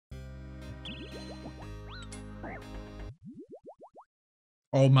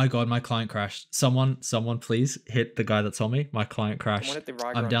Oh my god, my client crashed. Someone please hit the guy that told me. My client crashed.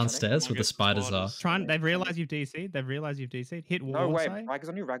 I'm downstairs where the spiders are. They've realized you've DC'd. They've realized you've DC'd. Hit wall. No way. Say. Rag is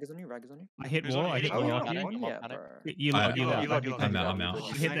on you. Rag is on you. Rag is on you. I hit wall. I hit wall off you. Yeah, bro. You left. I'm out.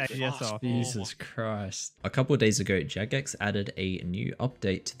 Hit that GS off. Jesus Christ. A couple of days ago, Jagex added a new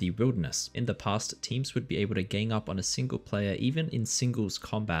update to the wilderness. In the past, teams would be able to gang up on a single player even in singles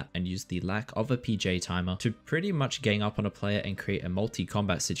combat and use the lack of a PJ timer to pretty much gang up on a player and create a multi-combat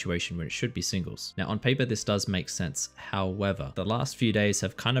situation when it should be singles. Now on paper this does make sense, however, the last few days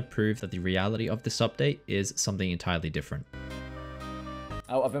have kind of proved that the reality of this update is something entirely different.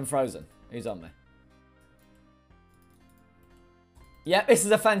 Oh, I've been frozen. Who's on me? Yep, this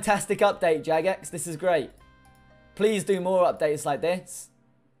is a fantastic update, Jagex. This is great. Please do more updates like this.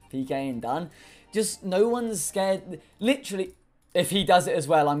 PK ain't done. Just no one's scared. Literally, if he does it as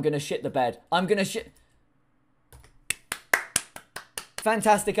well, I'm going to shit the bed. I'm going to shit...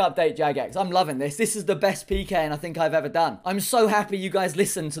 Fantastic update, Jagex. I'm loving this. This is the best PKing I think I've ever done. I'm so happy you guys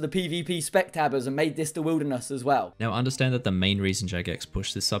listened to the PvP spec tabbers and made this the wilderness as well. Now understand that the main reason Jagex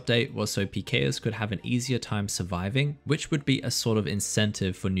pushed this update was so PKers could have an easier time surviving, which would be a sort of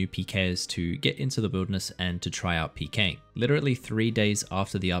incentive for new PKers to get into the wilderness and to try out PKing. Literally 3 days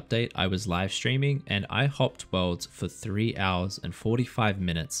after the update, I was live streaming and I hopped worlds for 3 hours and 45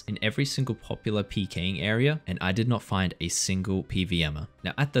 minutes in every single popular PKing area, and I did not find a single PVMer.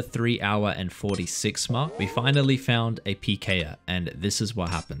 Now at the 3 hour and 46 mark, we finally found a PKer, and this is what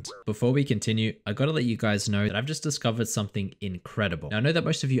happened. Before we continue, I gotta let you guys know that I've just discovered something incredible. Now I know that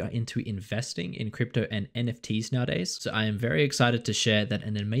most of you are into investing in crypto and NFTs nowadays, so I am very excited to share that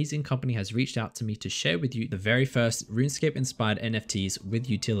an amazing company has reached out to me to share with you the very first RuneScape inspired NFTs with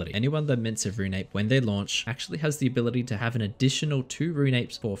utility. Anyone that mints a Rune Ape when they launch actually has the ability to have an additional 2 Rune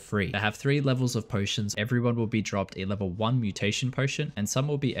Apes for free. They have 3 levels of potions. Everyone will be dropped a level 1 mutation potion, and some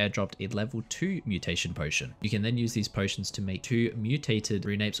will be airdropped a level 2 mutation potion. You can then use these potions to make 2 mutated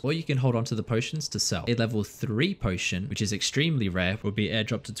Rune Apes, or you can hold on to the potions to sell. A level 3 potion, which is extremely rare, will be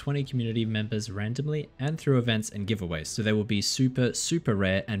airdropped to 20 community members randomly and through events and giveaways, so they will be super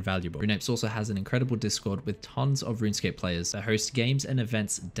rare and valuable. Rune Apes also has an incredible Discord with tons of RuneScape players that host games and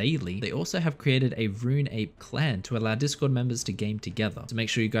events daily. They also have created a Rune Ape clan to allow Discord members to game together, so make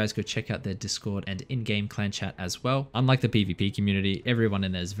sure you guys go check out their Discord and in-game clan chat as well. Unlike the PvP community, everyone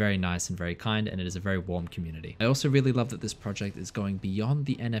in there is very nice and very kind, and it is a very warm community. I also really love that this project is going beyond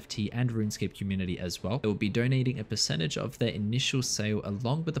the NFT and RuneScape community as well. They will be donating a percentage of their initial sale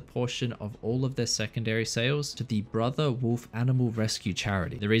along with a portion of all of their secondary sales to the Brother Wolf Animal Rescue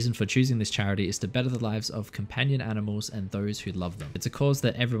charity. The reason for choosing this charity is to better the lives of companion animals and those who love them. It's a cause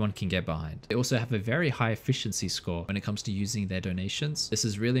that everyone can get behind. They also have a very high efficiency score when it comes to using their donations. This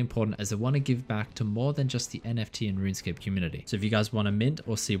is really important as they want to give back to more than just the NFT and RuneScape community. So if you guys want to mint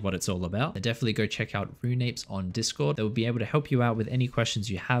or see what it's all about, then definitely go check out Rune Apes on Discord. They will be able to help you out with any questions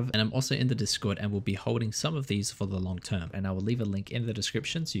you have, and I'm also in the Discord and will be holding some of these for the long term, and I will leave a link in the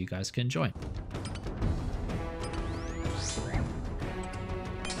description so you guys can join.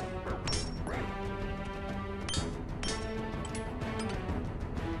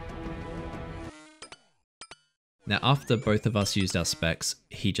 Now, after both of us used our specs,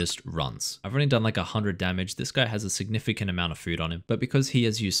 he just runs. I've only done like 100 damage. This guy has a significant amount of food on him, but because he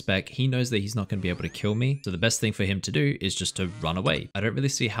has used spec, he knows that he's not going to be able to kill me. So the best thing for him to do is just to run away. I don't really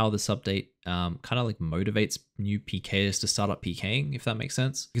see how this update kind of like motivates new PKers to start up PKing, if that makes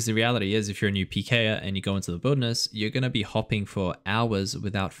sense. Because the reality is, if you're a new PKer and you go into the wilderness, you're going to be hopping for hours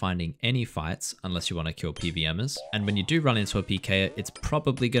without finding any fights unless you want to kill PVMers. And when you do run into a PKer, it's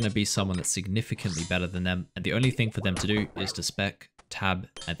probably going to be someone that's significantly better than them. And the only thing for them to do is to spec, tab,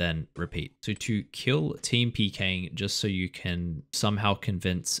 and then repeat. So to kill team PKing just so you can somehow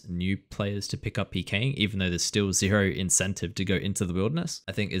convince new players to pick up PKing, even though there's still 0 incentive to go into the wilderness,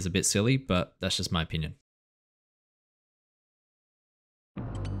 I think is a bit silly, but that's just my opinion.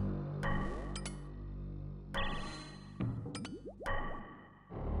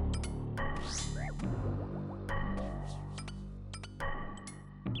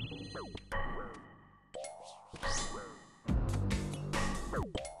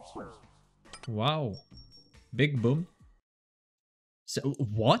 Wow. Big boom. So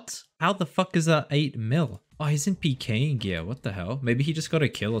what? How the fuck is that 8 mil? Oh, he's in PKing gear. What the hell? Maybe he just got a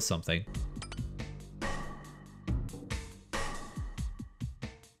kill or something.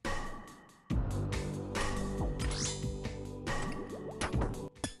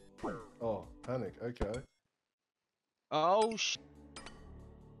 Oh, panic. Okay. Oh, sh.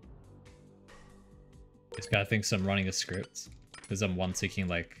 This guy thinks I'm running a script because I'm one-ticking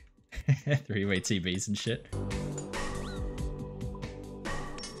like 3-way TBs and shit.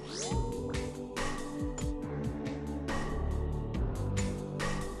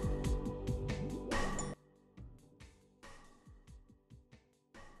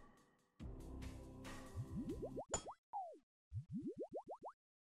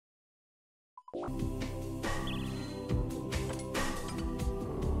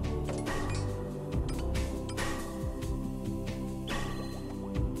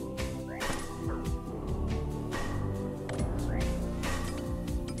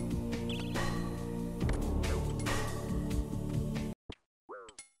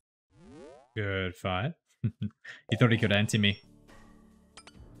 Good fight. He thought he could anti me.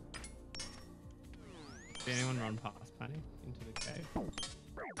 Did anyone run past Penny into the cave?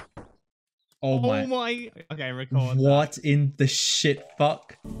 Oh my. Oh my. Okay, record What that. in the shit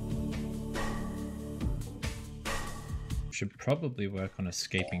fuck? Should probably work on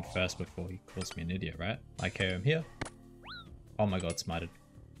escaping first before he calls me an idiot, right? I KO him here. Oh my god, smited.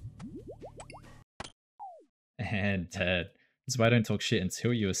 And dead. That's why I don't talk shit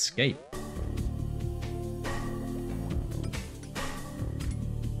until you escape.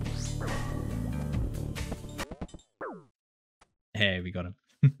 Hey, we got him.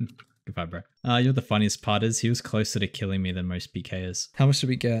 Goodbye, bro. You're the funniest part is he was closer to killing me than most PKers. How much did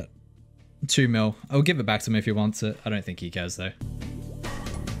we get? 2 mil. I'll give it back to him if he wants it. I don't think he cares though.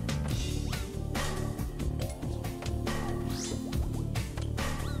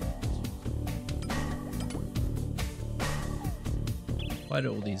 Why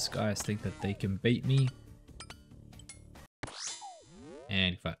do all these guys think that they can beat me?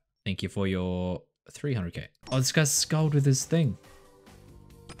 And thank you for your 300k. Oh, this guy's skulled with his thing.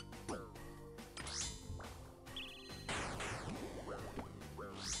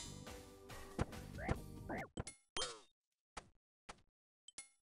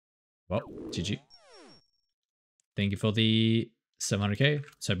 Well, GG. Thank you for the 700k.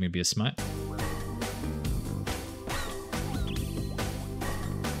 It's hoping to be a smite.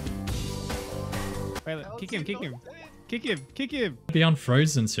 Wait, kick him, kick him. Kick him, kick him. Be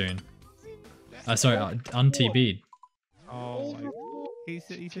unfrozen soon. Sorry, un-TB'd. Oh my. He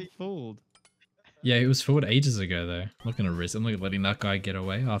said fooled. Yeah, it was fooled ages ago though. I'm not gonna risk. I'm not letting that guy get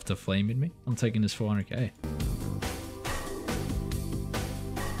away after flaming me. I'm taking his 400k.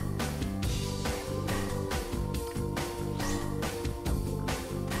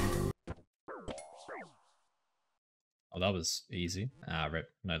 Oh, that was easy. Ah, rip.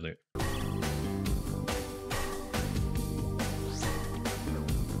 No loot.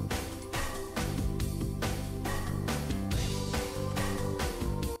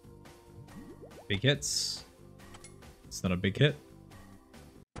 Big hits. It's not a big hit.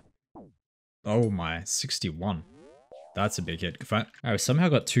 Oh my, 61. That's a big hit. I somehow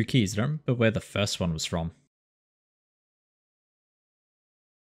got 2 keys. I don't remember where the first one was from.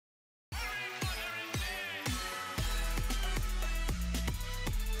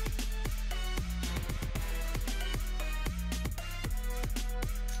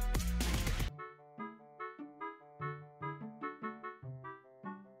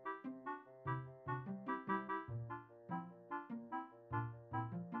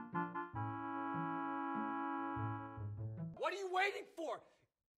 What are you waiting for?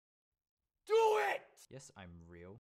 Do it! Yes, I'm real.